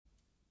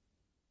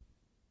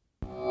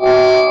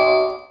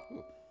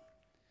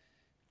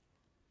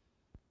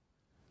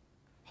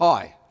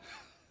Hi.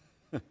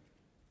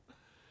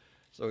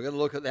 So we're going to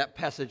look at that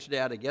passage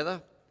now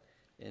together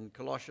in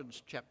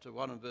Colossians chapter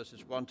 1 and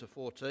verses 1 to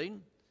 14.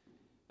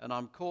 And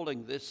I'm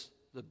calling this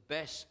the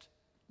best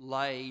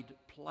laid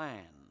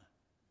plan.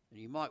 And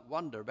you might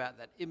wonder about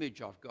that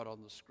image I've got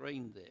on the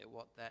screen there,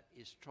 what that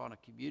is trying to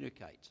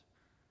communicate.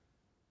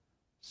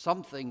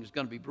 Something's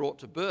going to be brought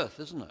to birth,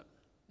 isn't it,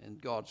 in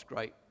God's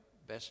great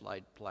best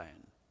laid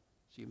plan.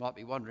 So you might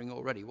be wondering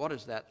already, what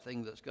is that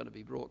thing that's going to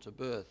be brought to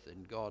birth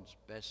in God's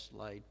best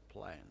laid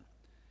plan?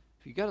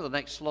 If you go to the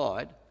next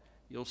slide,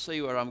 you'll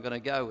see where I'm going to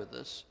go with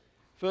this.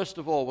 First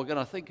of all, we're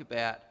going to think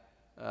about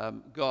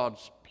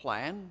God's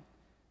plan,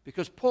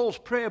 because Paul's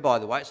prayer, by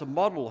the way, it's a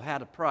model of how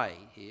to pray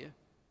here,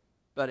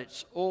 but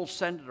it's all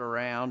centered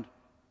around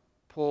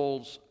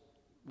Paul's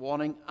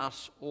wanting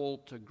us all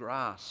to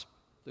grasp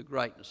the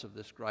greatness of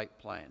this great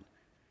plan.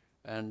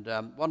 And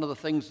one of the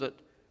things that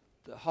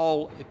the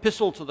whole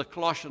epistle to the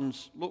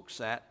Colossians looks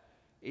at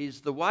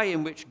is the way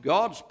in which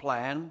God's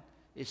plan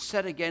is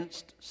set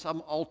against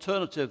some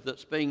alternative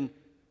that's being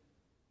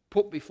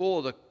put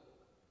before the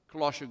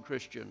Colossian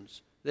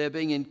Christians. They're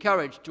being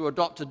encouraged to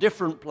adopt a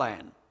different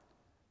plan.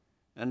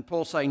 And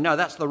Paul's saying, no,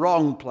 that's the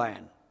wrong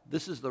plan.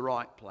 This is the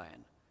right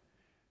plan.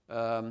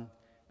 And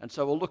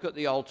so we'll look at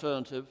the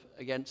alternative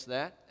against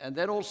that. And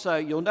then also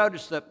you'll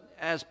notice that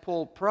as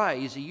Paul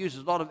prays, he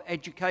uses a lot of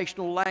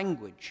educational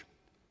language,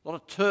 a lot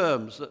of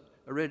terms that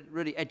are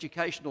really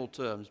educational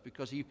terms,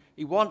 because he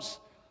wants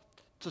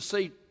to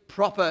see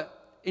proper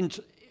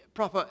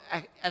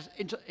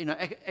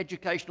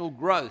educational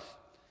growth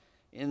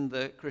in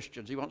the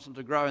Christians. He wants them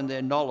to grow in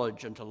their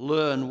knowledge and to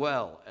learn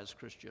well as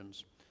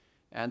Christians.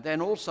 And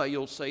then also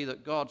you'll see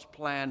that God's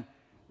plan,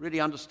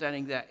 really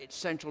understanding that, it's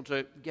central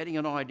to getting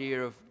an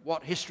idea of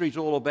what history's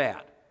all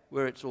about,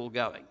 where it's all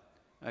going.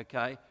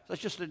 Okay? So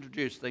let's just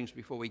introduce things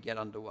before we get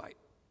underway.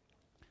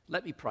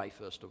 Let me pray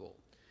first of all.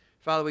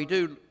 Father, we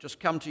do just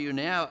come to you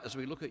now as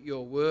we look at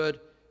your word,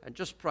 and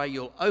just pray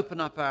you'll open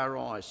up our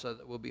eyes so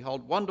that we'll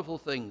behold wonderful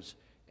things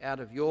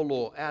out of your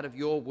law, out of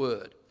your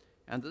word,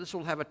 and that this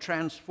will have a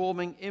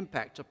transforming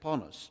impact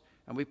upon us.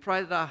 And we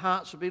pray that our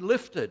hearts will be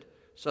lifted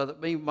so that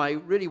we may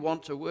really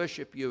want to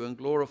worship you and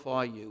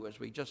glorify you as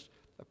we just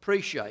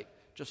appreciate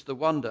just the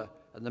wonder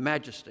and the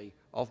majesty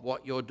of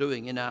what you're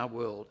doing in our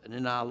world and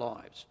in our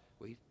lives.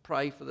 We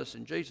pray for this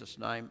in Jesus'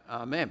 name.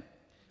 Amen.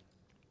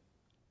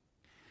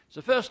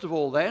 So first of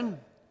all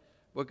then,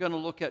 we're going to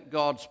look at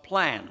God's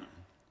plan.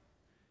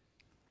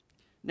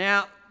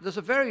 Now, there's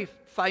a very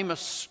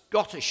famous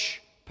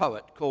Scottish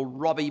poet called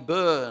Robbie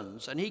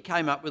Burns, and he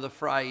came up with a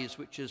phrase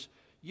which is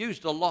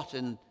used a lot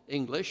in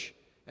English,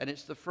 and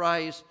it's the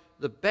phrase,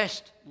 the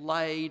best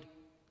laid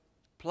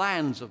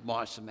plans of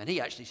mice and men.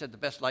 He actually said the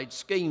best laid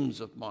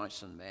schemes of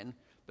mice and men,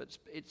 but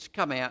it's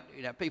come out,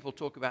 people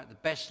talk about the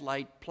best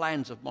laid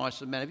plans of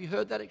mice and men. Have you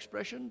heard that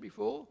expression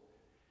before?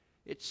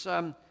 It's,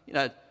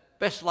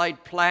 best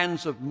laid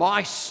plans of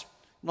mice,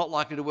 not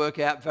likely to work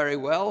out very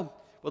well.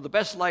 Well, the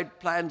best laid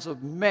plans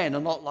of men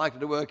are not likely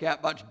to work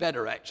out much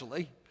better,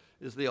 actually,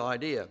 is the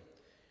idea.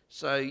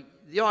 So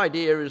the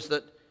idea is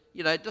that,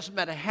 it doesn't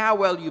matter how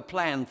well you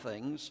plan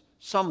things,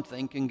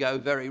 something can go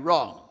very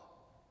wrong.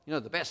 The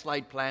best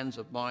laid plans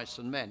of mice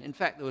and men. In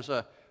fact, there was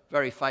a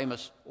very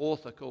famous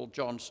author called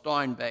John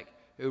Steinbeck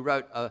who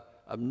wrote a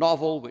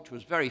novel which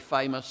was very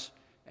famous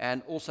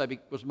and also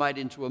was made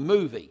into a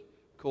movie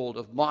called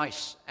Of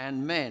Mice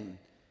and Men.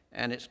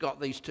 And it's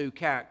got these two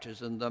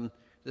characters in them,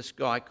 this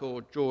guy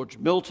called George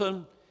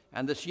Milton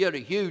and this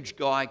really huge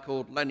guy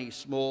called Lenny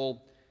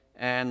Small,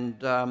 and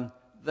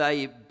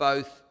they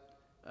both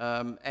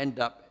ends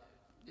up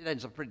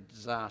pretty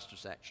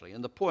disastrous actually.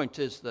 And the point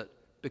is that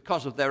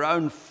because of their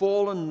own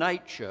fallen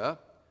nature,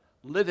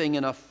 living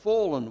in a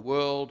fallen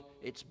world,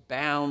 it's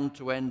bound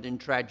to end in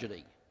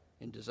tragedy,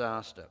 in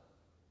disaster.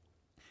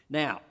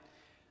 Now,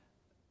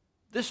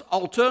 this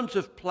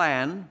alternative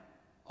plan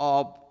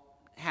of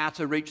how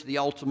to reach the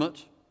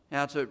ultimate,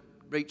 how to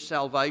reach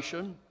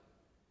salvation,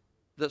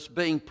 that's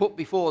being put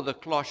before the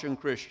Colossian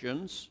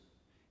Christians,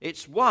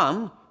 it's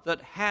one that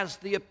has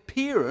the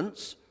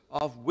appearance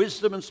of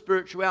wisdom and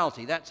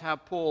spirituality. That's how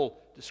Paul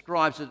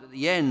describes it at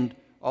the end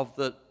of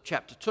the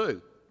chapter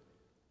 2.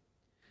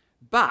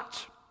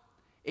 But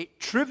it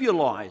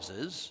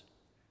trivializes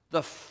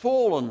the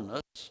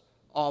fallenness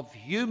of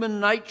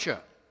human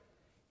nature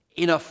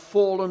in a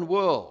fallen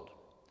world.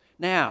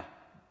 Now,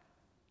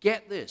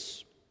 get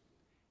this.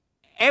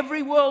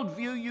 Every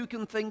worldview you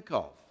can think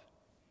of,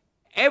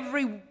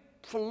 every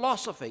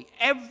philosophy,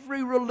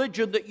 every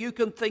religion that you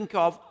can think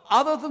of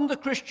other than the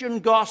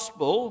Christian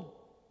gospel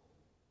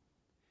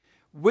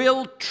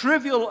will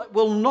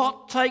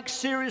not take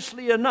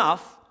seriously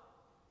enough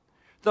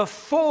the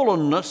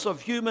fallenness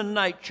of human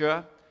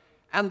nature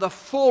and the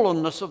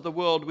fallenness of the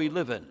world we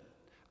live in.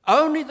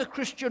 Only the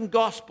Christian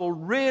gospel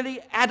really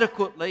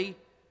adequately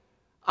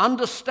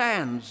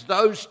understands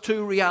those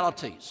two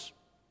realities.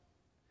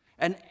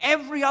 And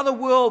every other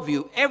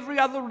worldview, every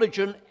other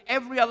religion,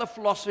 every other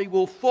philosophy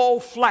will fall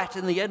flat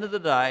in the end of the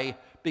day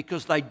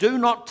because they do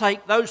not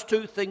take those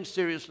two things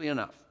seriously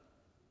enough.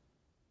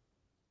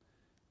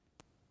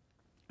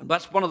 And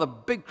that's one of the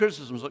big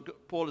criticisms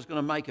that Paul is going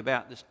to make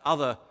about this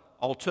other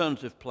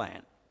alternative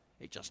plan.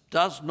 It just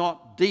does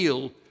not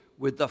deal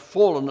with the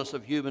fallenness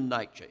of human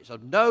nature. It's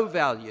of no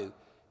value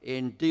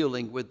in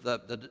dealing with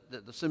the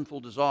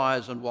sinful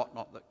desires and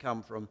whatnot that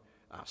come from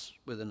us,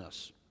 within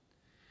us.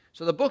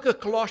 So the book of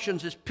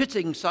Colossians is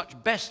pitting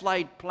such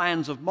best-laid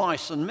plans of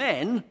mice and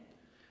men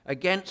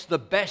against the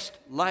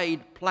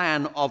best-laid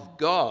plan of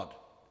God.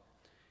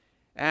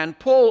 And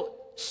Paul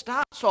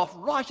starts off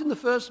right in the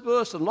first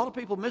verse, and a lot of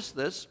people miss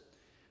this,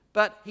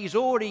 but he's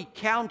already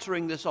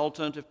countering this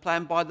alternative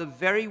plan by the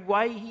very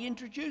way he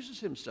introduces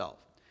himself.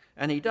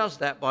 And he does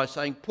that by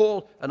saying,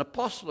 Paul, an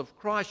apostle of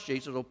Christ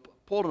Jesus, or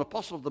Paul, an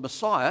apostle of the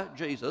Messiah,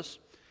 Jesus,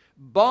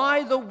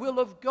 by the will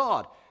of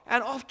God.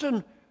 And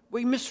often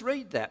we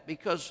misread that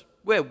because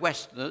we're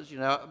Westerners,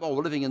 or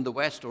we're living in the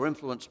West or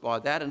influenced by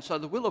that. And so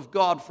the will of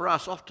God for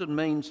us often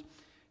means,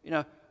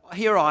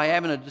 here I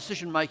am in a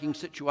decision-making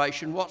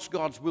situation. What's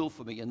God's will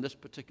for me in this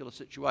particular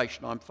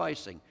situation I'm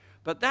facing?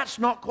 But that's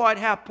not quite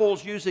how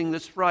Paul's using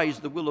this phrase,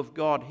 the will of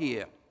God,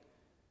 here.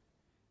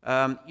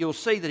 You'll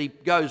see that he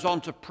goes on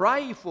to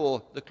pray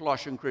for the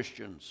Colossian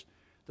Christians,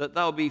 that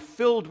they'll be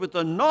filled with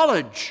the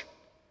knowledge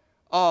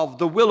of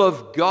the will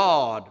of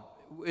God,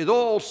 with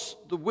all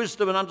the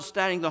wisdom and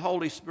understanding the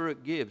Holy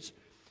Spirit gives.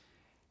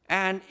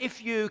 And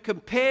if you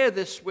compare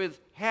this with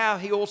how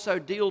he also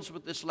deals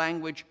with this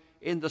language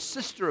in the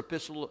sister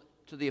epistle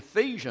to the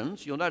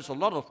Ephesians, you'll notice a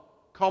lot of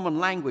common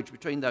language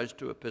between those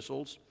two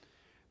epistles.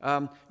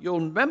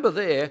 You'll remember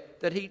there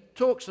that he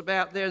talks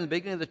about there in the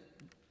beginning of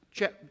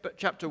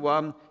chapter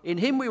 1, in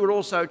him we were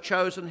also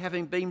chosen,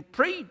 having been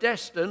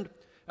predestined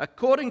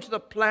according to the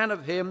plan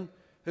of him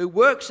who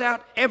works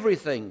out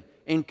everything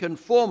in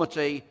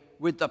conformity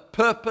with the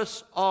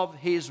purpose of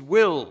his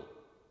will.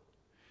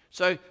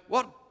 So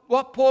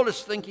what Paul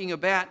is thinking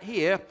about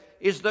here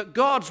is that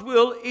God's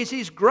will is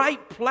his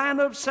great plan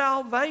of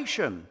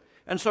salvation.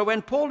 And so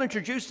when Paul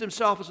introduced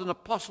himself as an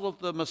apostle of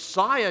the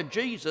Messiah,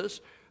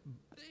 Jesus,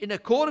 in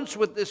accordance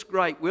with this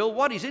great will,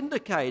 what he's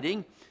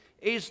indicating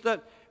is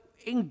that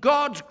in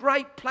God's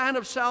great plan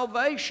of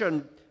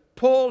salvation,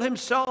 Paul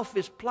himself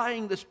is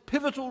playing this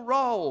pivotal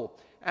role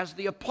as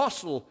the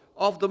apostle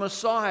of the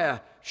Messiah,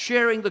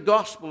 sharing the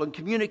gospel and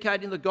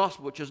communicating the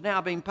gospel, which has now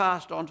been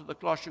passed on to the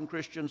Colossian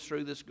Christians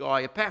through this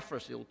guy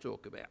Epaphras he'll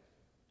talk about.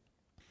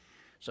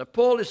 So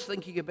Paul is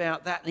thinking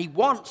about that, and he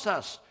wants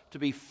us to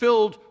be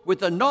filled with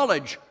the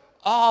knowledge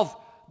of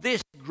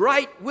this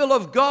great will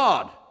of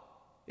God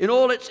in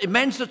all its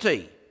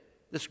immensity,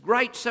 this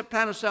great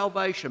plan of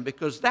salvation,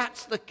 because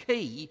that's the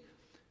key.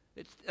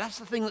 That's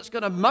the thing that's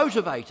going to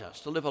motivate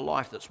us to live a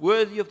life that's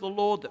worthy of the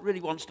Lord, that really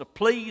wants to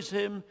please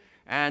him,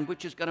 and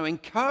which is going to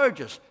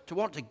encourage us to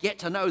want to get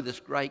to know this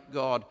great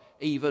God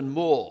even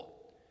more.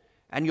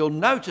 And you'll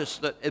notice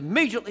that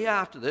immediately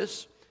after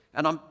this,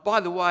 and by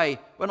the way,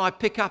 when I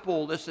pick up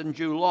all this in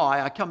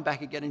July, I come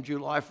back again in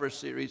July for a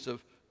series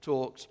of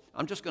talks.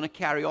 I'm just going to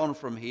carry on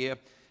from here,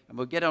 and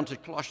we'll get on to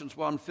Colossians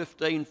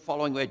 1:15,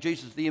 following where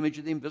Jesus is the image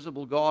of the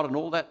invisible God and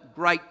all that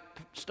great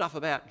stuff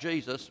about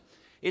Jesus.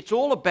 It's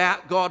all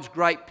about God's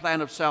great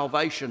plan of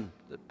salvation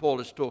that Paul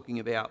is talking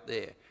about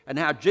there, and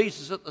how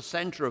Jesus is at the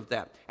center of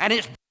that. And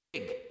it's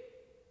big.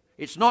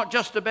 It's not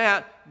just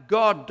about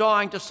God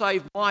dying to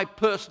save my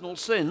personal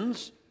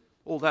sins,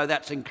 although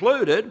that's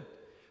included,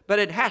 but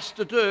it has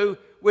to do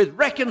with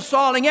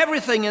reconciling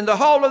everything in the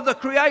whole of the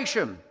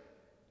creation.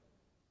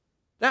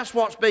 That's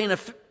what's been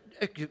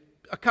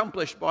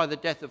accomplished by the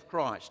death of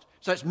Christ.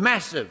 So it's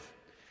massive.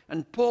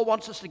 And Paul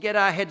wants us to get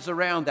our heads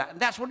around that. And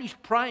that's what he's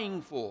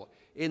praying for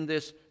in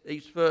these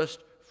first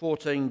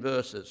 14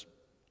 verses.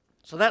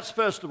 So that's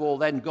first of all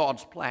then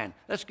God's plan.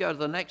 Let's go to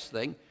the next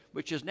thing,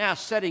 which is now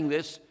setting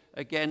this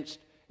against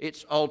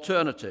its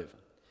alternative.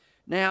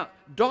 Now,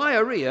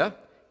 diarrhea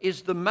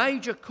is the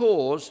major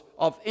cause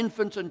of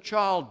infant and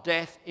child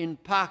death in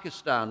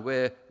Pakistan,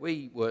 where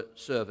we were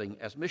serving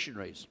as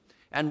missionaries.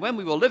 And when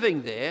we were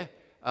living there,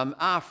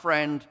 our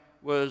friend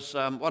was,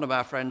 one of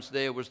our friends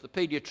there was the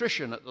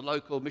pediatrician at the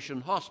local mission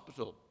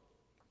hospital.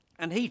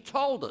 And he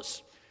told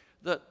us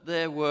that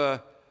there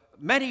were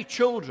many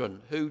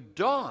children who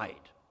died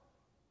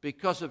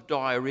because of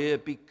diarrhea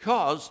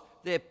because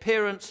their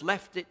parents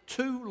left it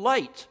too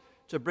late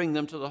to bring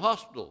them to the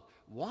hospital.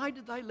 Why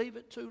did they leave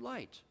it too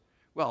late?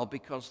 Well,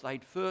 because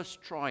they'd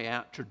first try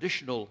out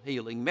traditional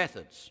healing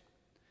methods.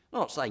 I'm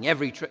not saying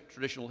every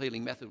traditional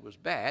healing method was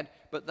bad,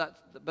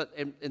 but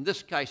in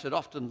this case it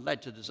often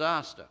led to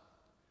disaster.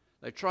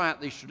 They try out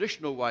these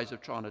traditional ways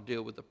of trying to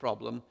deal with the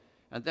problem,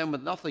 and then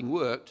when nothing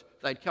worked,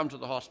 they'd come to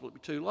the hospital,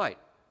 it'd be too late.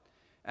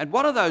 And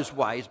one of those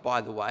ways, by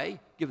the way,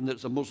 given that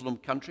it's a Muslim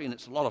country and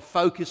it's a lot of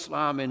folk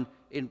Islam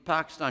in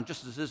Pakistan,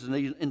 just as it is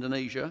in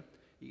Indonesia,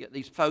 you get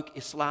these folk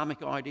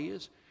Islamic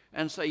ideas,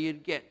 and so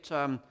you'd get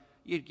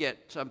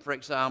for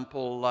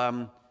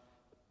example,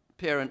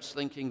 parents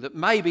thinking that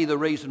maybe the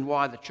reason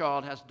why the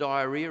child has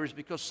diarrhea is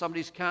because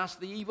somebody's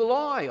cast the evil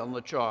eye on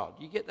the child.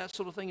 You get that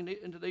sort of thing in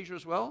Indonesia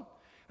as well?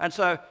 And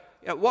so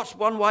what's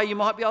one way you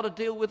might be able to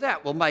deal with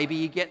that? Well, maybe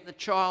you get the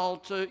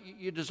child to,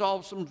 you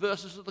dissolve some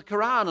verses of the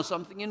Quran or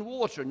something in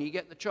water and you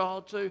get the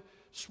child to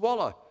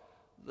swallow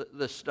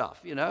the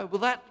stuff, Will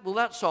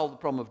that solve the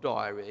problem of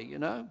diarrhea,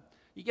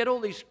 You get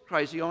all these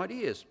crazy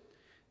ideas.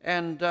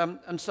 And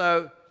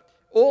so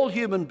all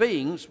human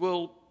beings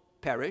will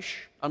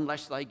perish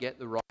unless they get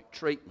the right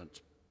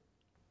treatment.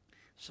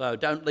 So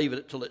don't leave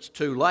it till it's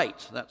too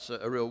late. That's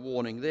a real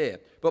warning there.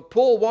 But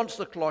Paul wants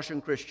the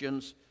Colossian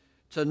Christians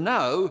to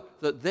know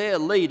that their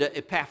leader,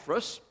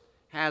 Epaphras,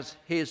 has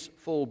his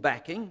full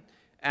backing.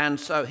 And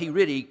so he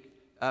really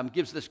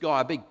gives this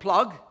guy a big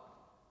plug,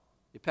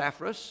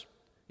 Epaphras.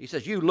 He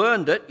says, you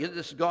learned it,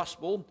 this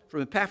gospel,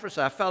 from Epaphras,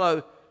 our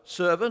fellow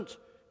servant,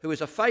 who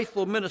is a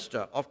faithful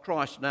minister of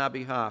Christ on our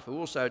behalf, who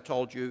also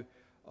told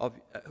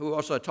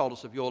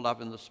us of your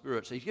love in the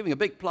Spirit. So he's giving a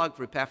big plug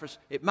for Epaphras.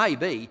 It may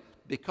be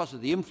because of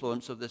the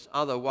influence of this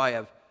other way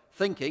of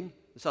thinking,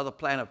 this other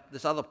plan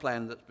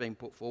that's being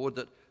put forward,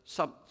 that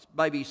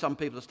maybe some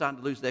people are starting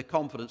to lose their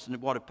confidence in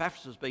what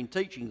Epaphras has been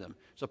teaching them.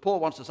 So Paul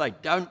wants to say,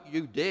 don't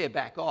you dare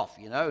back off,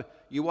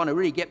 You want to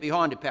really get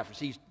behind Epaphras.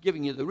 He's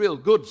giving you the real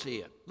goods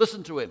here.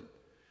 Listen to him.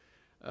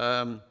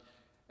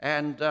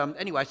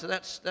 Anyway, so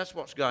that's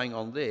what's going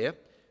on there.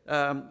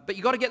 But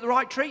you've got to get the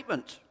right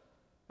treatment.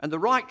 And the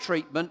right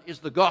treatment is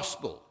the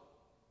gospel,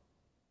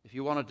 if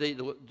you want to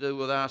deal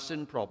with our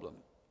sin problem.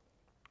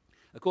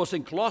 Of course,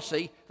 in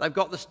Colossae, they've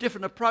got this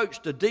different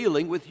approach to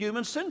dealing with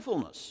human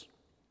sinfulness.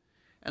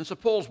 And so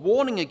Paul's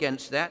warning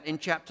against that in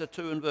chapter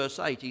 2 and verse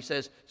 8. He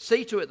says,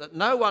 see to it that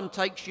no one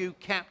takes you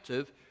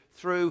captive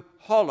through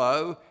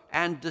hollow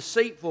and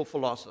deceitful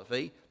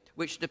philosophy,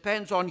 which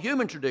depends on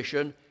human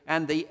tradition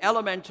and the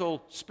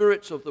elemental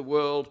spirits of the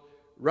world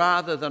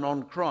rather than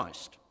on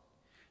Christ.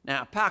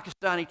 Now, a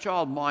Pakistani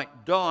child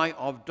might die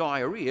of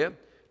diarrhea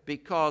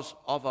because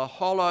of a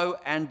hollow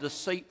and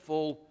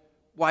deceitful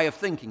way of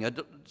thinking, a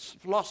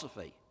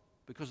philosophy,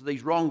 because of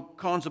these wrong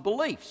kinds of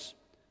beliefs,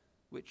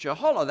 which are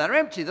hollow. They're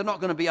empty. They're not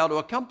going to be able to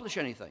accomplish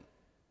anything.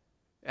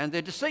 And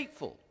they're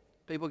deceitful.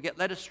 People get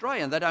led astray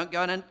and they don't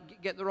go in and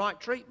get the right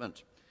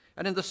treatment.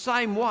 And in the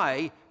same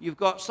way, you've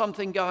got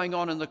something going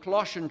on in the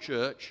Colossian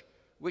church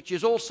which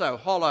is also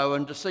hollow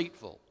and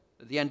deceitful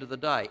at the end of the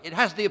day. It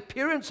has the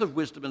appearance of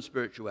wisdom and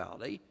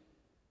spirituality,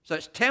 so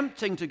it's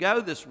tempting to go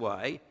this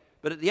way,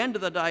 but at the end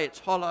of the day, it's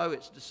hollow,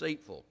 it's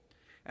deceitful.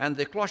 And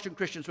the Colossian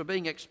Christians were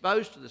being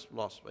exposed to this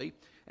philosophy,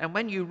 and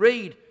when you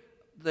read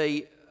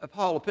the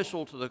whole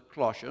epistle to the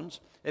Colossians,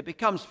 it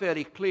becomes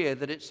fairly clear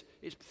that it's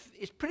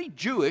pretty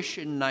Jewish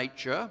in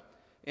nature.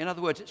 In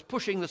other words, it's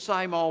pushing the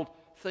same old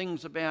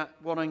things about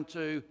wanting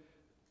to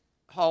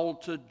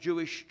hold to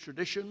Jewish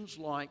traditions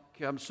like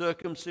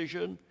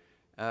circumcision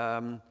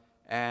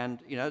and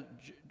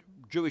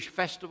Jewish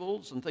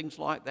festivals and things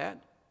like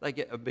that. They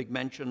get a big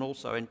mention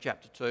also in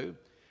chapter 2.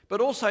 But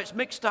also it's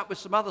mixed up with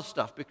some other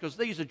stuff, because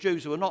these are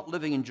Jews who are not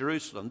living in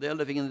Jerusalem. They're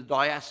living in the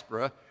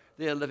diaspora.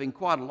 They're living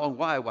quite a long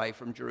way away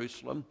from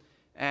Jerusalem.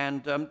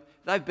 And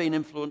they've been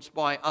influenced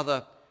by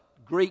other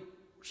Greek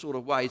sort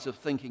of ways of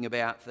thinking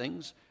about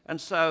things. And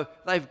so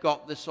they've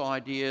got this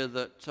idea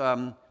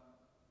that,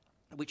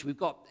 which we've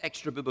got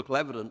extra biblical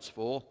evidence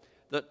for,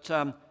 that,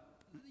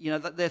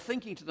 that they're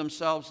thinking to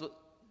themselves that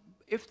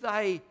if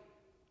they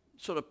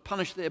sort of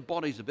punish their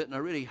bodies a bit and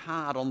are really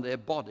hard on their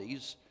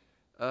bodies,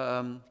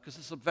 because this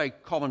is a very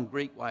common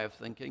Greek way of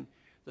thinking,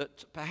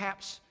 that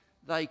perhaps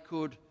they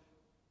could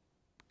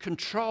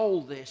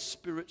control their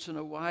spirits in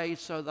a way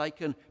so they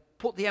can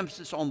put the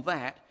emphasis on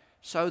that,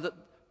 so that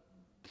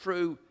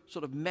through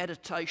sort of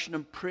meditation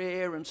and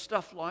prayer and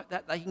stuff like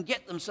that, they can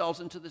get themselves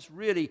into this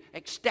really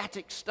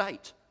ecstatic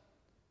state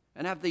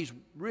and have these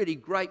really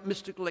great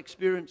mystical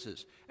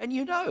experiences. And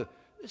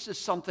this is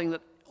something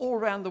that all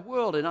around the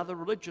world in other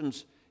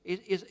religions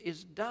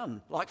is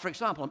done. Like, for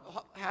example,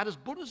 how does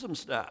Buddhism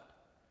start?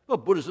 Well,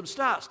 Buddhism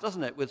starts,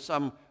 doesn't it, with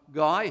some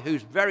guy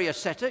who's very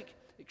ascetic,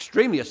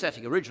 extremely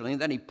ascetic originally,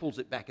 and then he pulls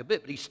it back a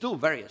bit, but he's still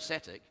very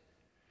ascetic.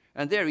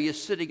 And there he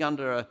is sitting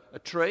under a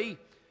tree,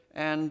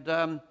 and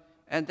then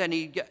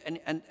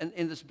and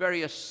in this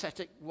very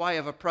ascetic way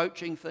of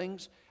approaching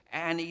things,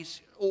 and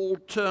he's all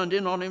turned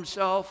in on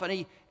himself,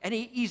 and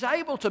he's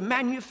able to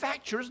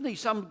manufacture, isn't he,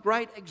 some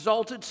great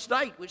exalted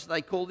state, which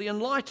they call the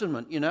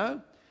Enlightenment,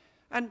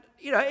 And,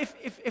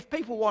 if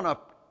people want to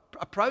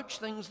approach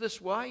things this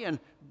way and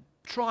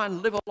try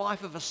and live a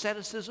life of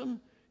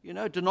asceticism,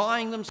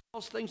 denying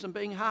themselves things and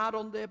being hard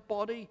on their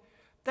body,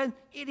 then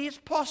it is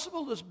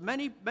possible. There's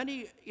many,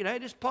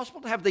 it is possible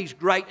to have these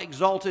great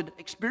exalted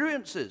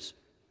experiences.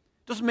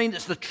 Doesn't mean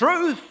it's the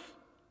truth.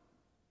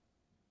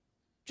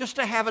 Just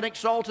to have an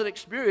exalted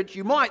experience,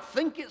 you might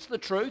think it's the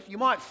truth. You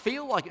might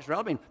feel like it's real.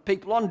 I mean,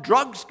 people on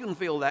drugs can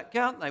feel that,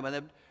 can't they, when they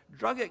have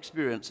drug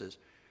experiences?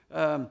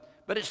 But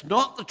it's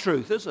not the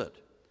truth, is it?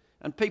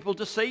 And people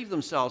deceive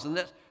themselves.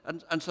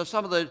 And so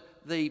some of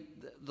the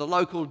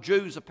local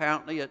Jews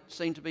apparently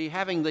seem to be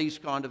having these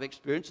kind of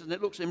experiences, and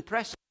it looks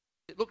impressive.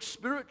 It looks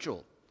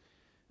spiritual.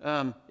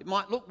 It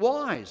might look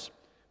wise,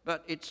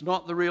 but it's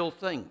not the real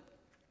thing.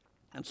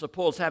 And so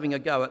Paul's having a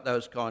go at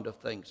those kind of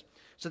things.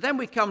 So then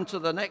we come to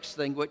the next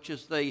thing, which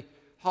is the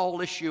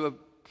whole issue of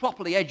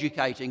properly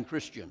educating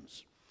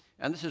Christians.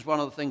 And this is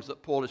one of the things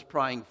that Paul is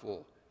praying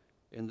for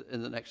in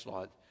the next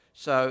slide.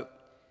 So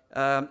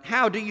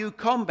how do you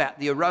combat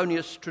the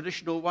erroneous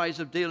traditional ways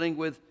of dealing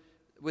with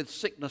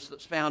sickness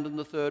that's found in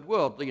the third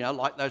world? You know,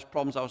 like those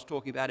problems I was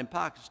talking about in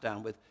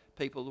Pakistan with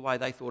people, the way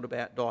they thought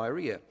about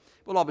diarrhea.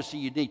 Well, obviously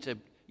you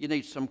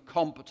need some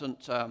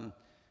competent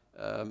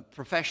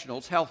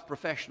professionals, health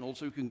professionals,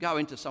 who can go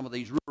into some of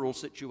these rural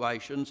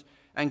situations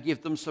and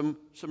give them some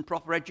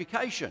proper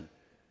education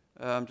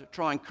to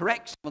try and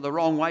correct some of the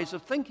wrong ways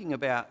of thinking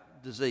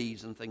about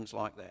disease and things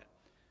like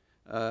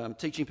that.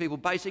 Teaching people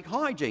basic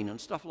hygiene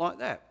and stuff like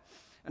that.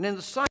 And in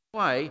the same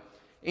way,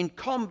 in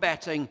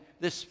combating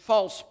this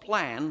false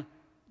plan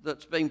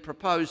that's being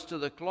proposed to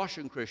the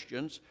Colossian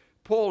Christians,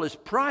 Paul is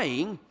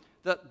praying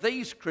that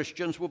these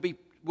Christians will be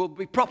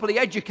properly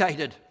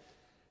educated.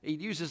 He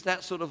uses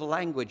that sort of a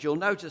language. You'll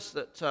notice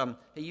that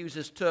he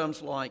uses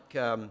terms like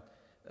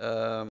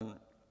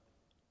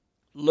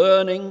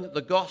learning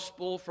the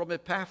gospel from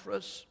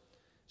Epaphras.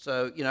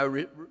 So, you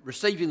know,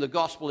 receiving the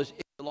gospel is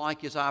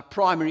our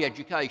primary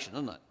education,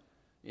 isn't it?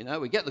 You know,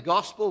 we get the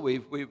gospel,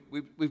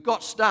 we've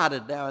got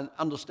started now in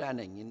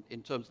understanding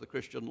in terms of the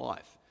Christian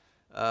life.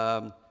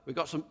 We've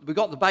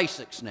got the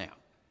basics now.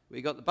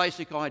 We've got the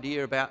basic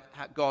idea about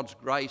God's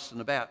grace and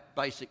about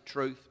basic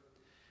truth.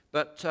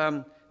 But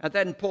and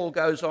then Paul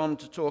goes on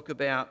to talk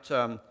about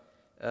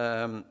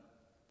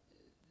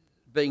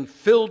being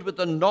filled with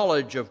the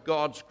knowledge of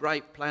God's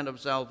great plan of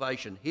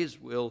salvation, his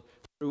will,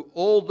 through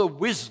all the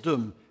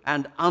wisdom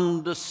and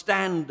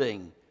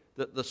understanding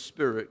that the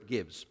Spirit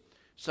gives.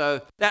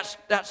 So that's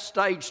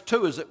stage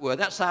 2, as it were.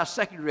 That's our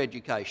secondary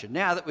education.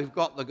 Now that we've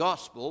got the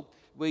gospel,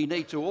 we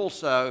need to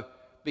also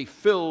be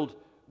filled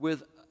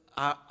with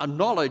a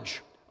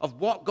knowledge of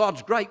what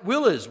God's great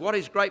will is, what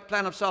his great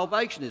plan of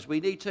salvation is. We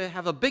need to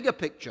have a bigger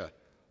picture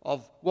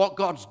of what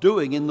God's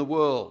doing in the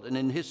world and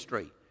in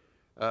history.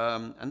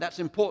 And that's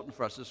important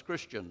for us as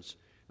Christians.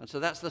 And so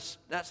that's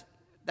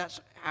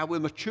how we're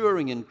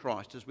maturing in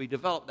Christ, as we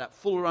develop that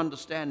fuller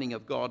understanding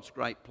of God's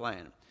great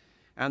plan.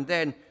 And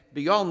then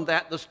beyond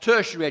that, there's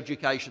tertiary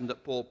education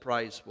that Paul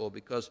prays for,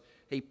 because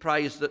he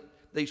prays that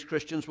these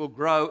Christians will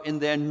grow in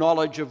their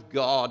knowledge of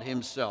God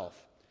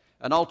himself.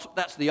 And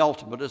that's the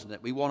ultimate, isn't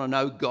it? We want to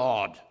know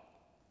God.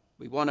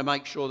 We want to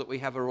make sure that we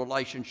have a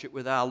relationship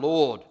with our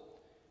Lord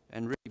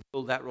and really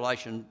build that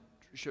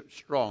relationship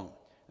strong.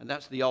 And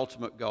that's the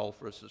ultimate goal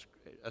for us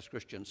as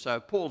Christians. So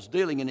Paul's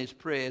dealing in his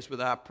prayers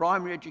with our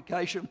primary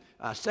education,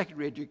 our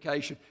secondary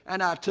education,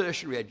 and our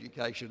tertiary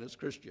education as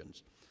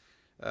Christians.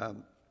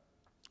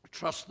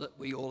 Trust that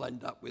we all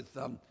end up with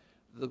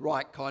the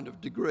right kind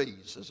of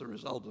degrees as a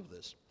result of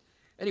this.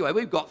 Anyway,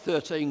 we've got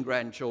 13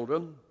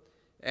 grandchildren,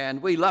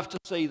 and we love to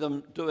see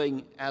them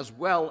doing as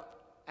well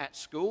at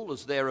school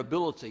as their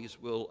abilities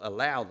will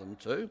allow them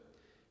to.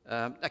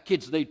 Our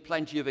kids need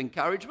plenty of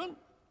encouragement.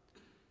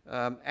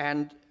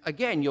 And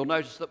again, you'll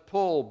notice that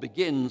Paul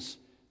begins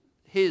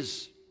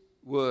his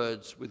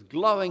words with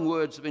glowing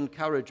words of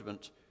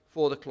encouragement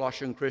for the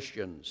Colossian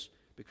Christians,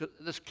 because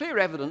there's clear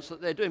evidence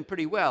that they're doing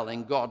pretty well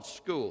in God's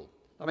school.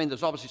 I mean,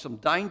 there's obviously some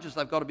dangers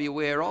they've got to be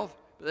aware of,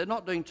 but they're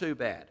not doing too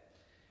bad.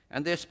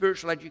 And their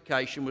spiritual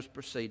education was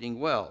proceeding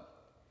well.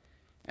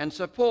 And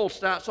so Paul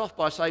starts off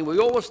by saying, we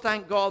always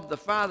thank God, the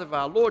Father of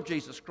our Lord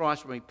Jesus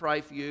Christ, when we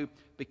pray for you,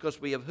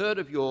 because we have heard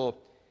of your,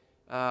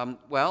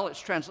 it's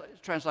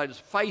translated as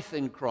faith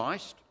in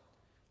Christ,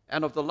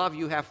 and of the love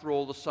you have for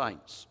all the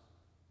saints.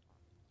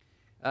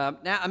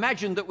 Now,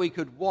 imagine that we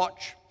could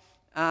watch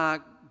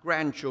our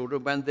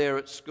grandchildren when they're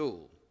at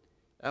school.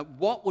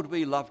 What would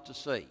we love to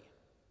see?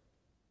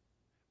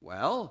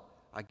 Well,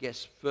 I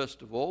guess,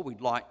 first of all, we'd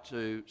like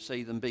to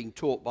see them being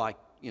taught by,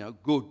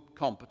 good,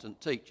 competent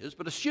teachers.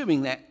 But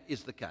assuming that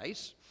is the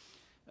case,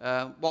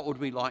 what would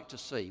we like to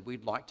see?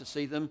 We'd like to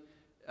see them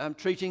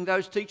treating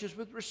those teachers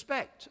with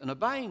respect and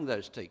obeying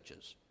those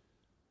teachers.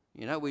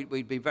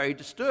 We'd be very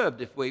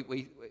disturbed if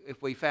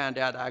we found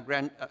out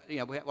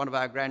one of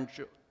our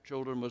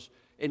grandchildren was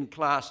in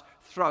class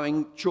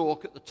throwing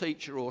chalk at the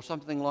teacher or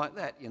something like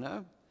that,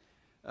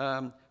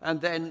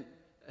 And then,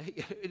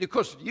 of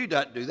course, you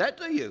don't do that,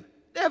 do you?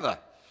 Never,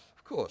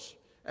 of course.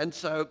 And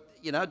so,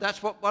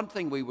 that's one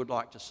thing we would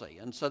like to see.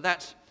 And so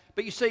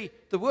but you see,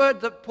 the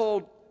word that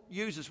Paul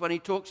uses when he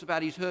talks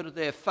about he's heard of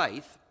their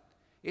faith,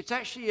 it's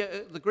actually,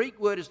 the Greek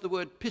word is the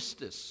word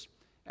pistis.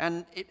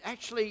 And it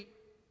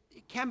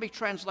can be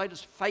translated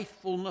as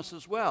faithfulness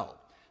as well,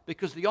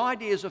 because the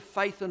ideas of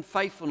faith and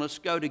faithfulness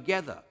go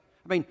together.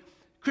 I mean,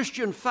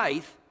 Christian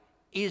faith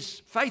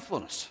is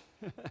faithfulness.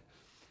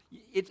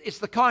 It's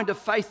the kind of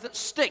faith that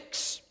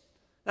sticks.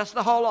 That's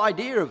the whole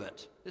idea of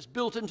it. It's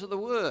built into the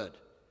word.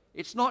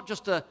 It's not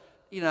just a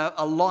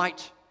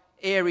light,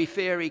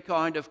 airy-fairy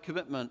kind of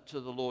commitment to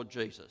the Lord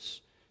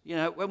Jesus.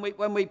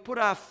 When we put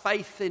our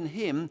faith in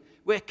him,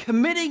 we're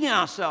committing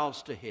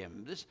ourselves to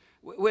him.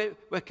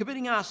 We're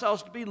committing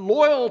ourselves to be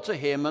loyal to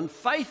him and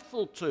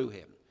faithful to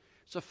him.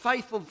 So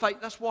faithful and faith,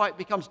 that's why it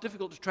becomes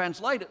difficult to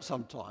translate it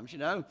sometimes, you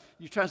know.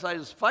 You translate it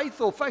as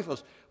faithful,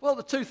 faithless. Well,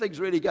 the two things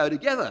really go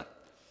together.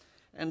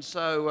 And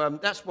so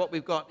that's what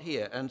we've got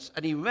here. And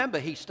you remember,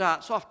 he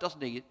starts off,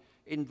 doesn't he,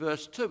 in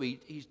verse 2.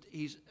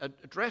 He's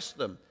addressed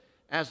them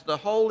as the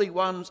holy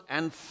ones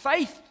and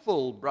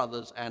faithful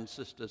brothers and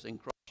sisters in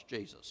Christ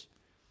Jesus.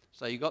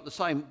 So you've got the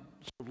same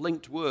sort of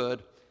linked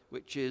word,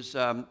 which is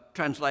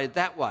translated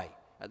that way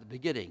at the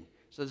beginning.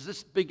 So there's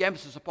this big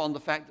emphasis upon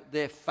the fact that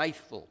they're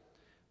faithful.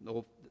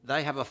 Or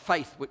they have a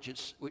faith which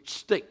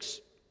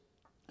sticks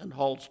and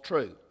holds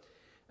true.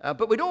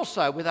 But we'd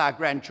also, with our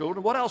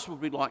grandchildren, what else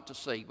would we like to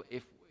see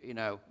if, you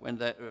know, when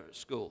they're at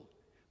school?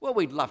 Well,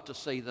 we'd love to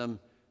see them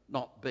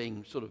not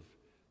being sort of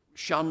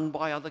shunned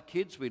by other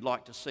kids. We'd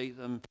like to see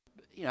them,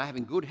 you know,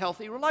 having good,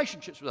 healthy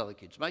relationships with other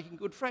kids, making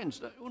good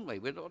friends, wouldn't we?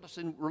 We'd like to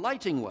see them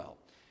relating well.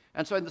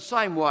 And so in the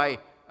same way,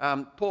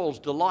 Paul's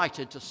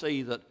delighted to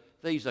see that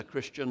these are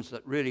Christians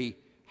that really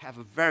have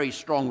a very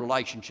strong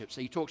relationship. So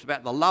he talks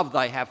about the love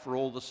they have for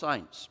all the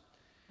saints.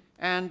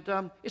 And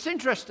it's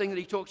interesting that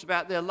he talks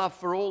about their love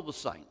for all the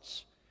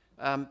saints.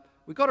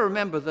 We've got to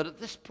remember that at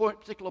this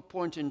particular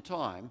point in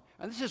time,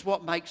 and this is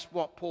what makes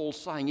what Paul's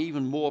saying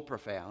even more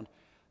profound,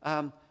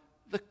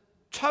 the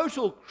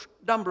total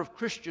number of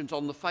Christians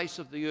on the face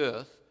of the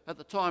earth at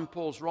the time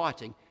Paul's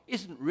writing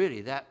isn't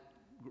really that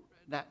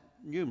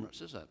numerous,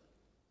 is it?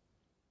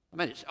 I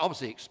mean, it's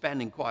obviously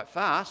expanding quite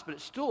fast, but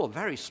it's still a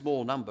very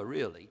small number,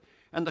 really.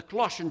 And the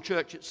Colossian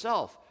church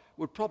itself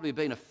would probably have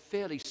been a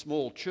fairly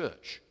small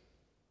church.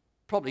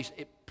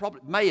 It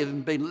probably may have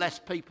even been less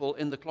people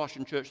in the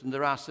Colossian church than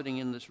there are sitting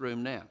in this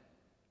room now.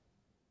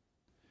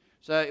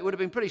 So it would have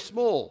been pretty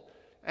small.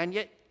 And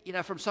yet, you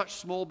know, from such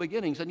small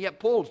beginnings. And yet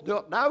Paul's he's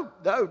got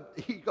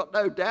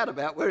no doubt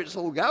about where it's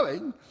all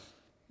going.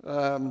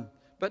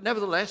 But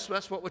nevertheless,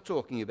 that's what we're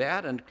talking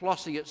about. And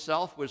Colossae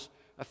itself was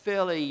a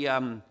fairly,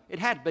 it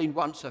had been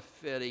once a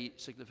fairly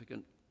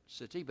significant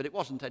city, but it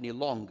wasn't any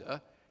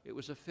longer. It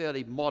was a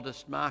fairly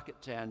modest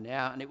market town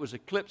now, and it was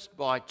eclipsed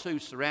by two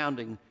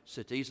surrounding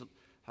cities,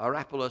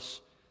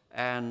 Hierapolis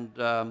and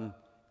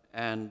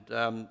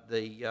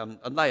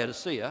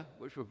Laodicea,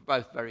 which were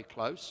both very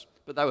close,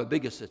 but they were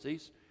bigger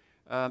cities.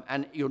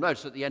 And you'll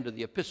notice at the end of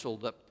the epistle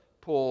that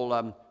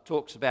Paul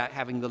talks about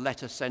having the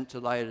letter sent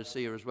to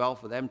Laodicea as well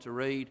for them to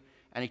read,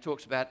 and he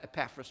talks about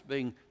Epaphras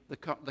being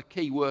the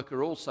key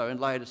worker also in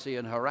Laodicea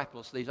and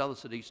Hierapolis, these other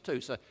cities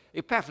too. So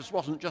Epaphras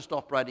wasn't just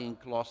operating in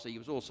Colossae, he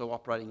was also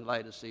operating in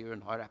Laodicea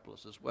and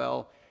Hierapolis as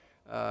well.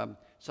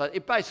 So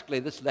basically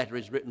this letter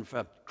is written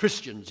for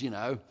Christians, you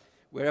know,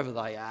 wherever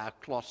they are,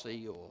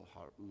 Colossae or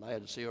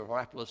Laodicea or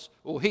Hierapolis,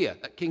 or here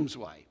at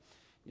Kingsway,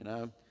 you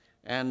know.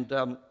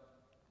 And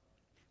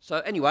so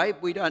anyway,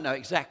 we don't know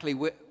exactly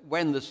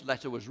when this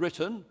letter was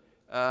written.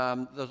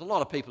 There's a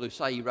lot of people who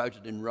say he wrote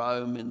it in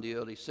Rome in the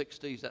early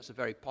 60s. That's a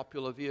very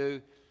popular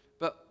view.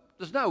 But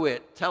there's nowhere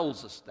it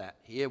tells us that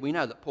here. We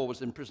know that Paul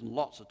was in prison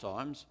lots of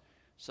times.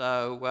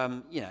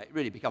 So, you know, it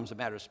really becomes a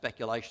matter of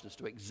speculation as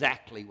to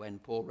exactly when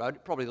Paul wrote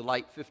it. Probably the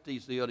late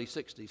 50s, the early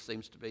 60s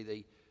seems to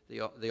be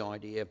the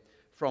idea,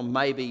 from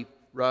maybe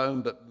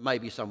Rome, but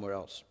maybe somewhere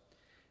else.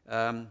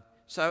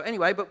 So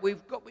anyway, but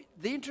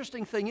the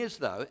interesting thing is,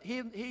 though,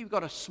 here you've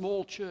got a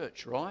small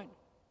church, right?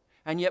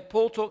 And yet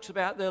Paul talks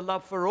about their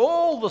love for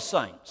all the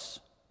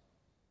saints.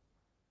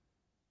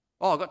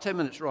 Oh, I've got 10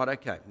 minutes, right,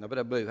 okay. I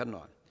better move, hadn't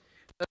I?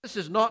 But this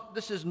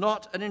is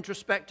not an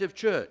introspective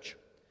church.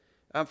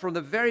 From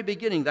the very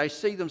beginning, they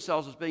see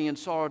themselves as being in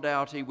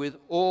solidarity with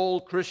all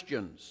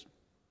Christians.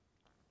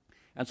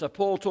 And so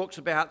Paul talks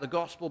about the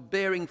gospel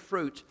bearing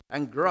fruit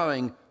and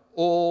growing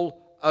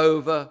all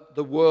over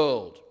the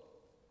world.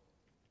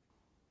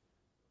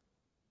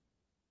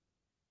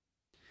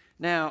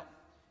 Now,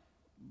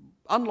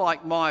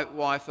 unlike my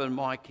wife and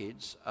my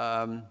kids,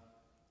 my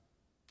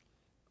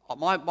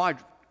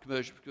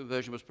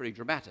conversion was pretty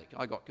dramatic.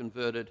 I got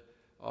converted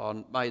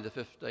on May the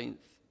 15th,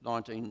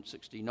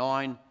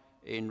 1969,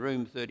 in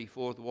room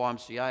 34 of the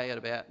YMCA at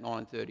about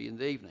 9:30 in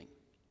the evening.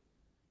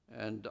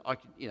 And,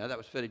 that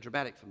was fairly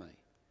dramatic for me.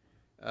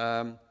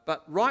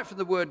 But right from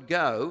the word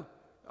go,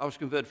 I was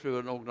converted through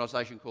an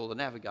organisation called the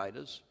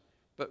Navigators.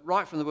 But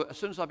right from the word, as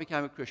soon as I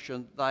became a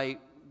Christian, they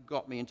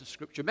got me into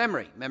scripture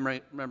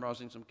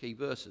memorising some key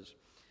verses.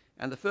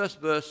 And the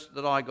first verse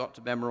that I got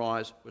to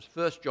memorise was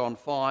 1 John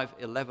 5,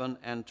 11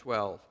 and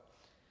 12,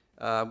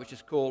 which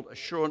is called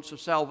Assurance of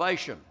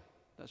Salvation.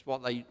 That's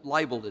what they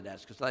labelled it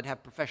as, because they'd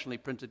have professionally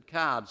printed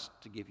cards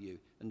to give you,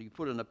 and you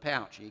put in a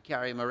pouch, and you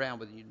carry them around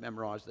with you, and you'd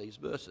memorise these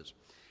verses.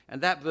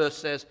 And that verse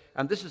says,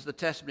 and this is the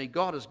testimony,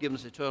 God has given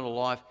us eternal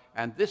life,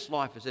 and this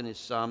life is in his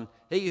Son.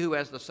 He who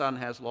has the Son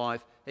has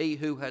life. He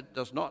who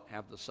does not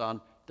have the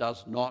Son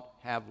does not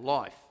have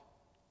life.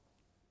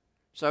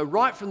 So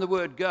right from the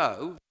word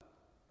go,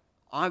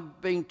 I'm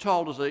being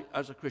told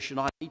as a Christian,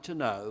 I need to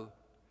know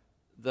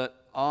that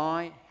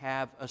I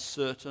have a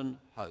certain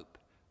hope.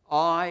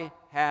 I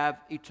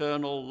have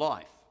eternal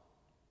life.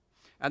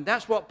 And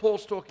that's what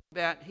Paul's talking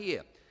about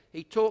here.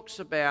 He talks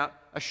about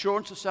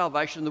assurance of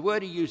salvation. The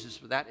word he uses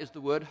for that is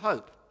the word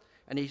hope.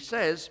 And he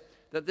says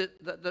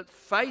that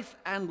faith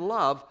and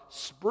love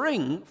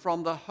spring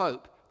from the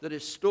hope that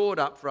is stored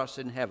up for us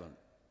in heaven.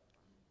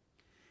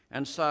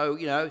 And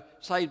so,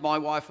 say my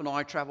wife and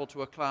I travel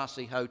to a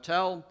classy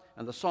hotel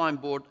and the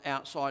signboard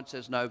outside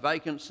says no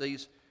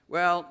vacancies.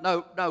 Well,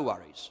 no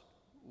worries.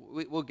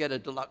 We'll get a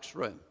deluxe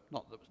room.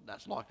 Not that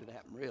that's likely to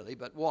happen really,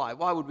 but why?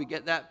 Why would we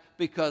get that?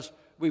 Because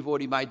we've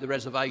already made the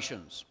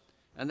reservations.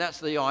 And that's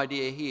the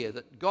idea here,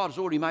 that God's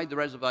already made the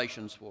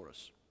reservations for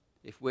us.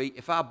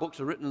 If our books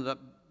are written in the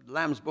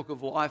Lamb's Book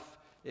of Life,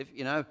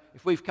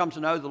 if we've come to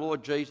know the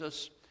Lord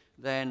Jesus,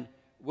 then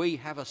we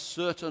have a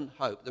certain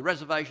hope. The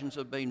reservations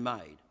have been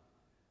made.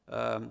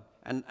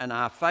 And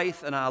our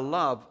faith and our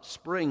love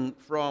spring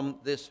from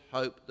this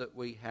hope that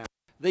we have.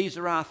 These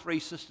are our three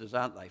sisters,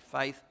 aren't they?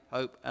 Faith,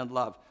 hope, and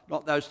love.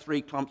 Not those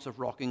three clumps of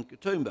rock in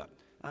Katoomba.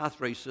 Our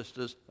three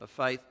sisters of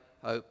faith,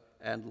 hope,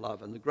 and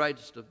love. And the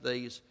greatest of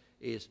these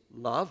is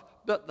love,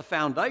 but the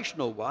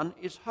foundational one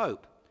is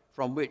hope,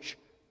 from which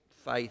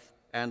faith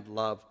and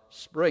love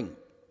spring.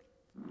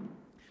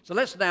 So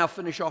let's now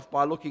finish off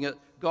by looking at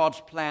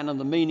God's plan and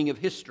the meaning of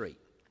history.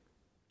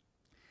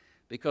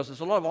 Because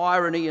there's a lot of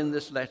irony in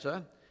this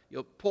letter.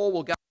 Paul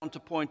will go on to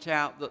point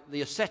out that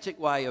the ascetic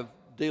way of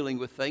dealing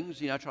with things,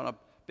 trying to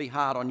be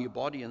hard on your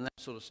body and that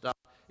sort of stuff,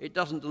 it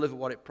doesn't deliver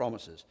what it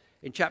promises.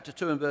 In chapter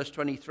 2 and verse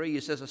 23,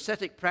 he says,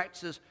 ascetic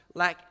practices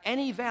lack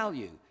any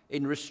value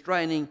in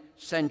restraining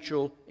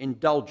sensual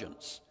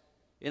indulgence.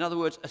 In other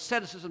words,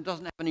 asceticism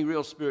doesn't have any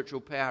real spiritual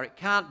power. It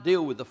can't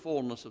deal with the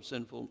fallenness of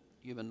sinful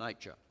human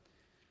nature.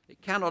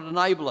 It cannot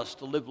enable us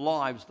to live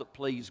lives that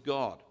please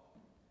God.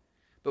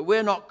 But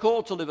we're not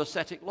called to live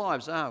ascetic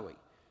lives, are we?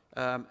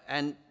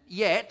 And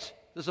yet,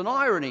 there's an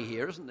irony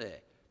here, isn't there?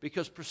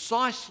 Because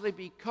precisely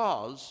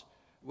because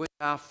we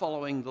are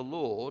following the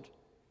Lord,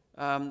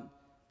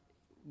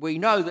 we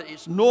know that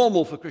it's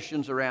normal for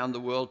Christians around the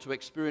world to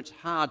experience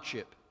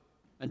hardship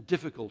and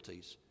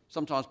difficulties,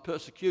 sometimes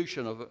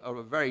persecution of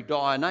a very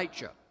dire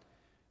nature.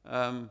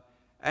 But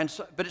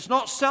it's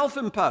not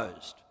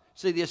self-imposed.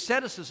 See, the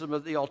asceticism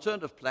of the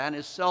alternative plan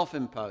is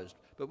self-imposed,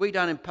 but we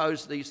don't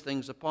impose these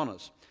things upon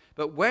us.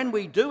 But when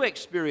we do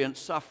experience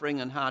suffering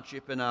and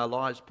hardship in our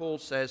lives, Paul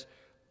says,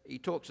 he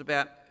talks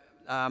about,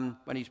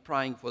 when he's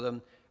praying for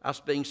them, us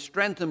being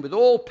strengthened with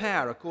all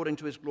power according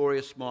to his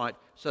glorious might,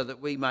 so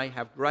that we may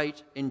have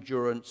great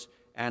endurance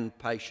and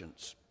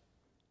patience.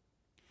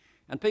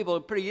 And people are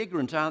pretty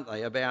ignorant, aren't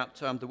they, about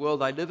the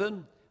world they live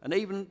in? And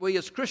even we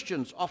as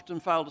Christians often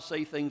fail to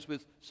see things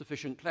with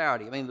sufficient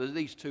clarity. I mean,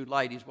 these two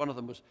ladies, one of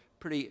them was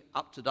pretty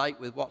up to date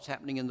with what's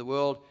happening in the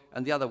world,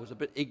 and the other was a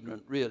bit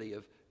ignorant, really,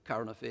 of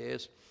current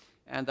affairs.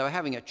 And they were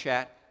having a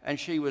chat, and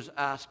she was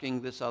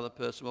asking this other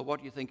person, well, what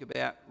do you think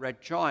about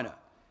Red China?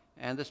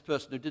 And this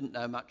person who didn't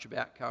know much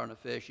about current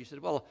affairs, she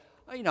said, well,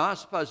 I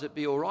suppose it'd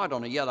be all right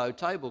on a yellow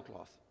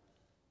tablecloth.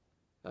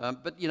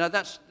 But,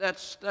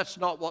 that's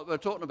not what we're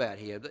talking about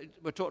here.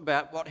 We're talking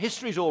about what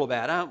history's all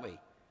about, aren't we?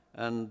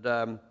 And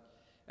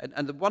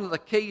one of the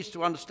keys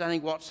to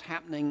understanding what's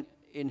happening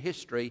in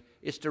history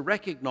is to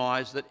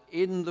recognize that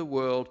in the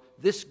world,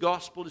 this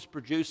gospel is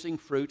producing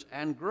fruit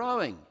and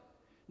growing.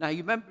 Now,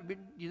 you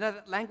know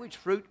that language,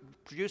 fruit,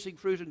 producing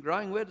fruit and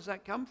growing, where does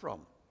that come from?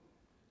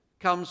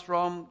 It comes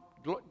from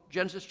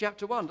Genesis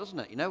chapter 1, doesn't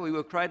it? We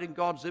were created in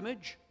God's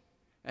image,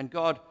 and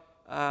God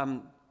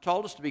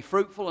told us to be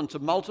fruitful and to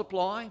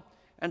multiply.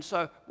 And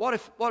so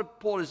what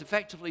Paul is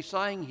effectively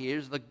saying here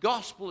is the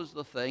gospel is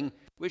the thing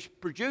which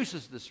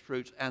produces this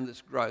fruit and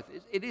this growth.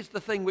 It is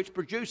the thing which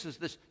produces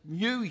this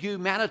new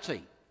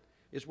humanity,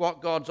 is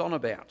what God's on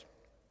about.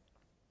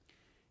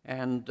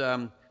 And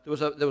there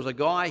was a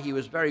guy, he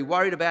was very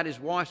worried about his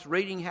wife's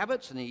reading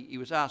habits, and he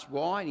was asked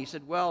why, and he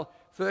said, well,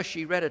 first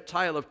she read A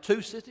Tale of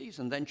Two Cities,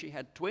 and then she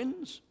had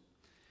twins,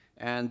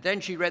 and then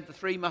she read The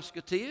Three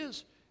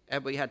Musketeers,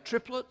 and we had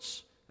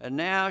triplets, and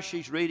now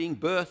she's reading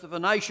Birth of a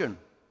Nation.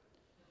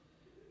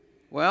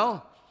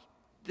 Well,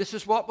 this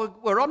is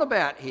what we're on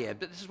about here,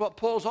 but this is what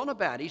Paul's on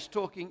about. He's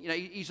talking,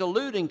 he's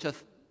alluding to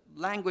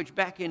language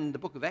back in the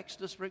book of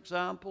Exodus, for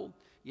example,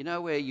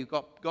 where you've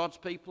got God's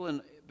people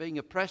and being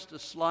oppressed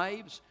as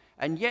slaves,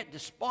 and yet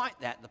despite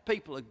that, the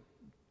people are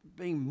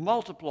being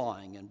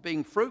multiplying and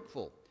being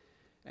fruitful.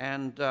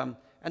 And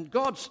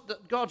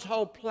God's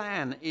whole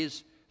plan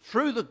is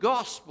through the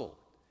gospel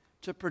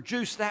to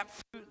produce that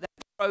fruit, that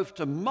growth,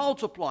 to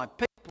multiply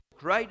people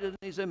created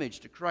in his image,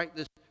 to create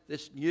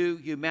this new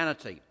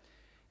humanity.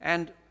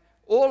 And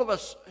all of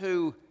us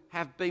who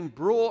have been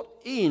brought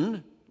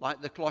in,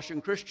 like the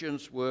Colossian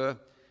Christians were,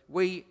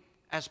 we,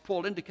 as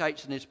Paul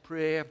indicates in his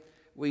prayer,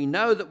 we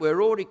know that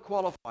we're already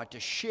qualified to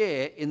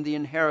share in the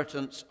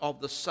inheritance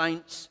of the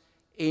saints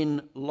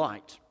in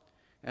light.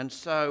 And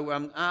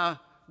so our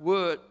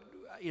word,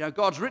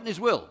 God's written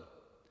his will.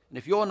 And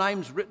if your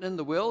name's written in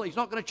the will, he's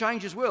not going to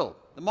change his will.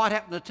 It might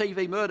happen in a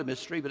TV murder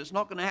mystery, but it's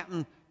not going to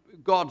happen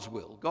God's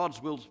will. God's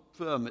will's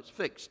firm, it's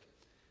fixed.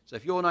 So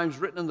if your name's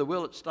written in the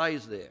will, it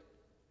stays there.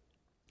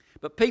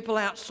 But people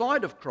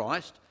outside of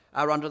Christ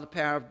are under the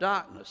power of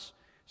darkness.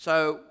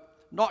 So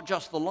not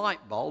just the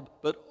light bulb,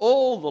 but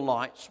all the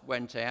lights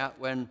went out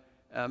when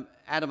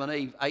Adam and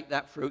Eve ate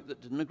that fruit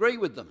that didn't agree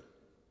with them.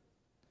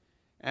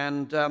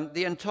 And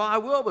the entire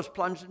world was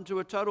plunged into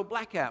a total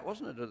blackout,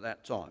 wasn't it, at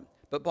that time?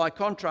 But by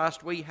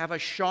contrast, we have a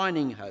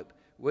shining hope.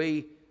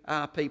 We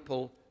are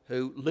people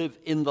who live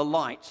in the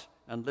light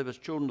and live as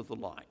children of the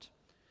light.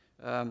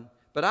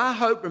 But our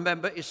hope,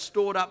 remember, is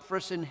stored up for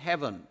us in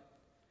heaven.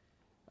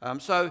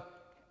 So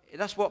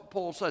that's what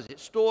Paul says.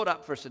 It's stored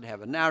up for us in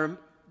heaven. Now,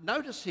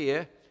 notice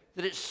here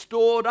that it's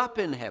stored up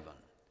in heaven.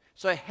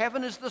 So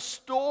heaven is the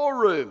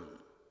storeroom.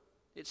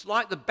 It's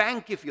like the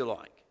bank, if you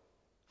like.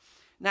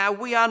 Now,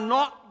 we are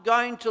not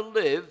going to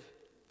live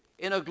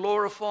in a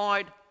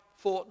glorified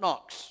Fort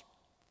Knox.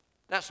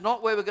 That's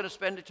not where we're going to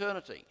spend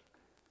eternity.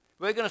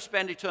 We're going to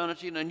spend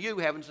eternity in a new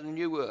heavens and a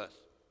new earth.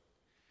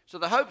 So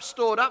the hope's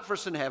stored up for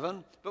us in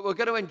heaven, but we're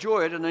going to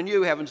enjoy it in a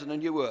new heavens and a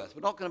new earth.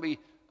 We're not going to be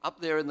up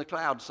there in the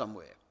clouds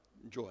somewhere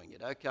enjoying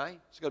it, okay?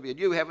 It's going to be a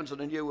new heavens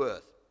and a new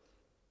earth.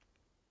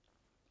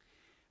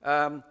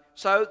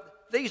 So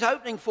these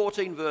opening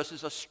 14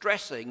 verses are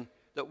stressing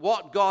that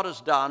what God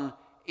has done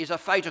is a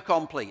fait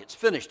accompli. It's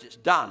finished. It's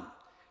done.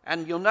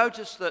 And you'll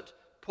notice that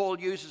Paul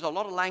uses a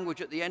lot of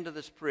language at the end of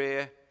this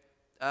prayer,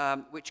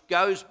 which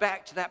goes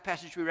back to that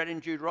passage we read in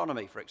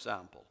Deuteronomy, for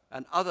example,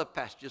 and other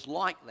passages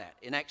like that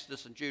in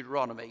Exodus and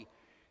Deuteronomy.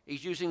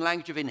 He's using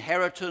language of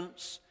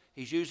inheritance.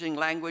 He's using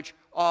language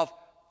of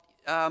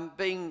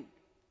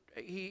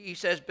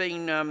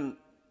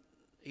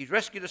he's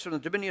rescued us from the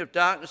dominion of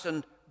darkness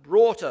and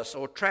brought us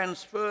or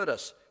transferred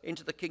us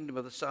into the kingdom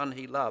of the Son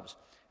he loves.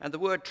 And the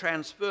word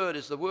transferred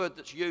is the word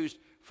that's used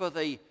for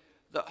the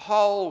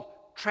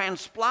whole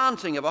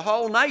transplanting of a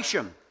whole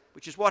nation,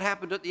 which is what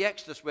happened at the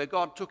Exodus, where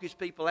God took his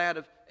people out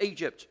of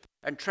Egypt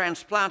and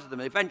transplanted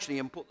them eventually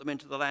and put them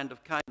into the land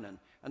of Canaan.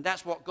 And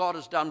that's what God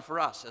has done for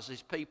us as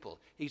his people.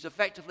 He's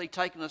effectively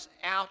taken us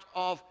out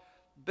of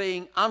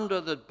being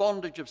under the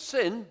bondage of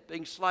sin,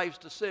 being slaves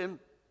to sin.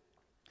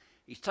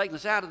 He's taken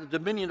us out of the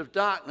dominion of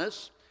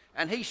darkness,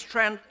 and he's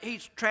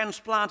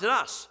transplanted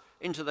us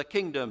into the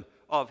kingdom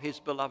of his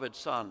beloved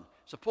Son.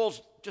 So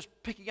Paul's just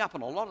picking up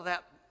on a lot of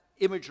that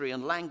imagery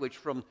and language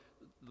from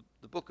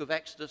the book of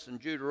Exodus and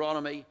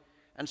Deuteronomy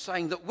and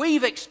saying that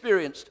we've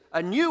experienced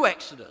a new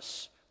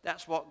Exodus.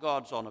 That's what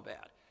God's on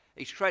about.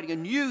 He's creating a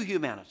new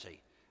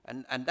humanity,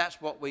 and that's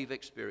what we've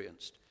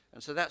experienced.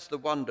 And so that's the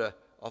wonder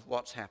of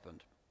what's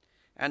happened.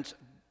 And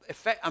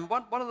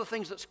one of the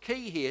things that's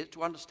key here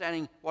to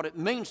understanding what it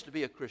means to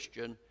be a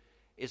Christian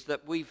is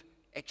that we've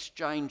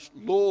exchanged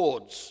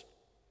lords.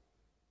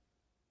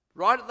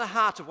 Right at the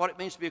heart of what it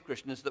means to be a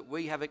Christian is that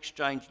we have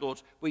exchanged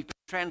lords. We've been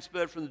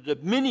transferred from the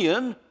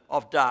dominion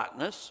of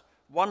darkness,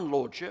 one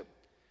lordship,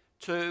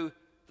 to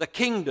the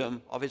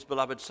kingdom of his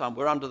beloved Son.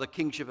 We're under the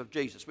kingship of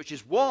Jesus, which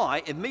is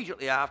why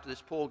immediately after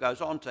this Paul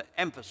goes on to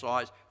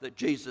emphasize that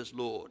Jesus is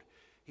Lord.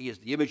 He is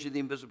the image of the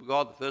invisible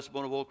God, the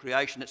firstborn of all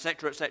creation,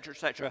 etc., etc.,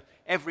 etc.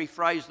 Every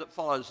phrase that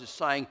follows is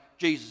saying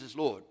Jesus is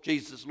Lord,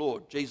 Jesus is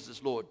Lord, Jesus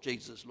is Lord,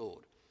 Jesus is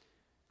Lord.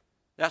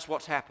 That's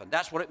what's happened.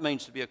 That's what it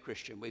means to be a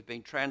Christian. We've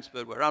been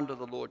transferred. We're under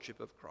the lordship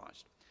of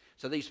Christ.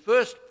 So these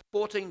first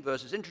 14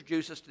 verses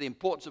introduce us to the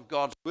importance of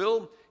God's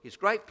will, his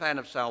great plan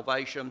of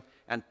salvation,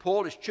 and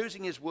Paul is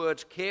choosing his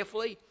words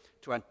carefully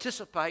to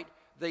anticipate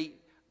the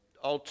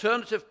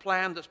alternative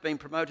plan that's been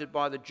promoted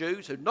by the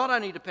Jews, who not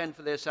only depend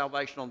for their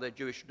salvation on their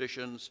Jewish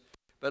traditions,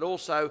 but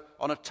also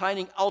on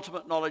attaining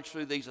ultimate knowledge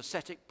through these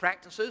ascetic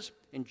practices,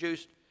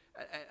 induced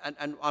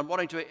and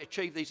wanting to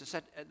achieve these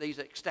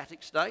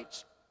ecstatic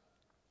states.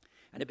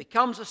 And it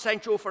becomes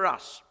essential for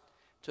us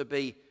to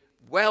be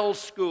well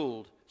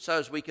schooled so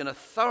as we can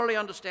thoroughly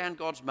understand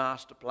God's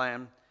master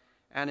plan.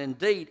 And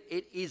indeed,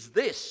 it is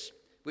this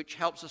which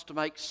helps us to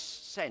make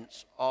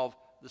sense of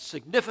the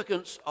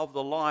significance of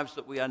the lives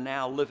that we are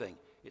now living.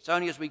 It's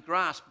only as we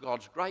grasp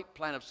God's great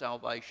plan of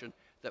salvation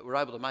that we're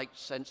able to make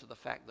sense of the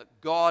fact that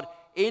God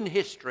in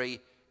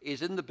history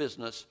is in the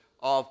business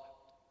of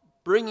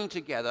bringing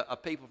together a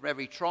people from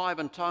every tribe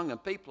and tongue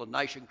and people and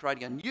nation,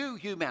 creating a new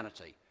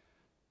humanity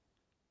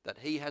that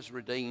he has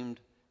redeemed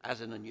as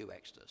in a new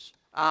Exodus.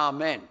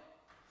 Amen.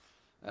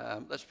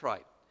 Let's pray.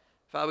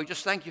 Father, we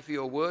just thank you for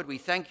your word. We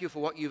thank you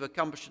for what you've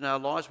accomplished in our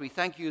lives. We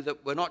thank you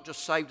that we're not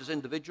just saved as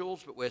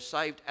individuals, but we're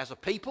saved as a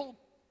people,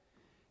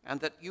 and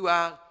that you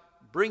are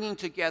bringing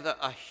together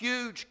a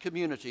huge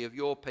community of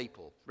your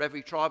people, for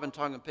every tribe and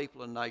tongue and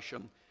people and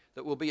nation,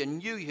 that will be a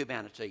new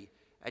humanity,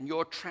 and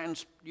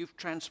you've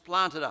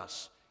transplanted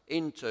us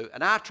into,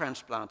 and are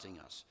transplanting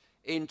us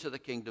into the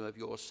kingdom of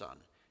your Son.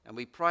 And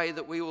we pray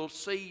that we will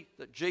see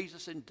that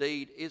Jesus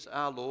indeed is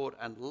our Lord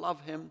and love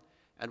him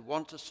and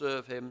want to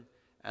serve him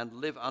and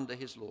live under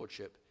his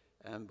lordship.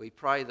 And we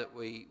pray that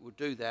we will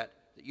do that,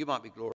 that you might be glorified.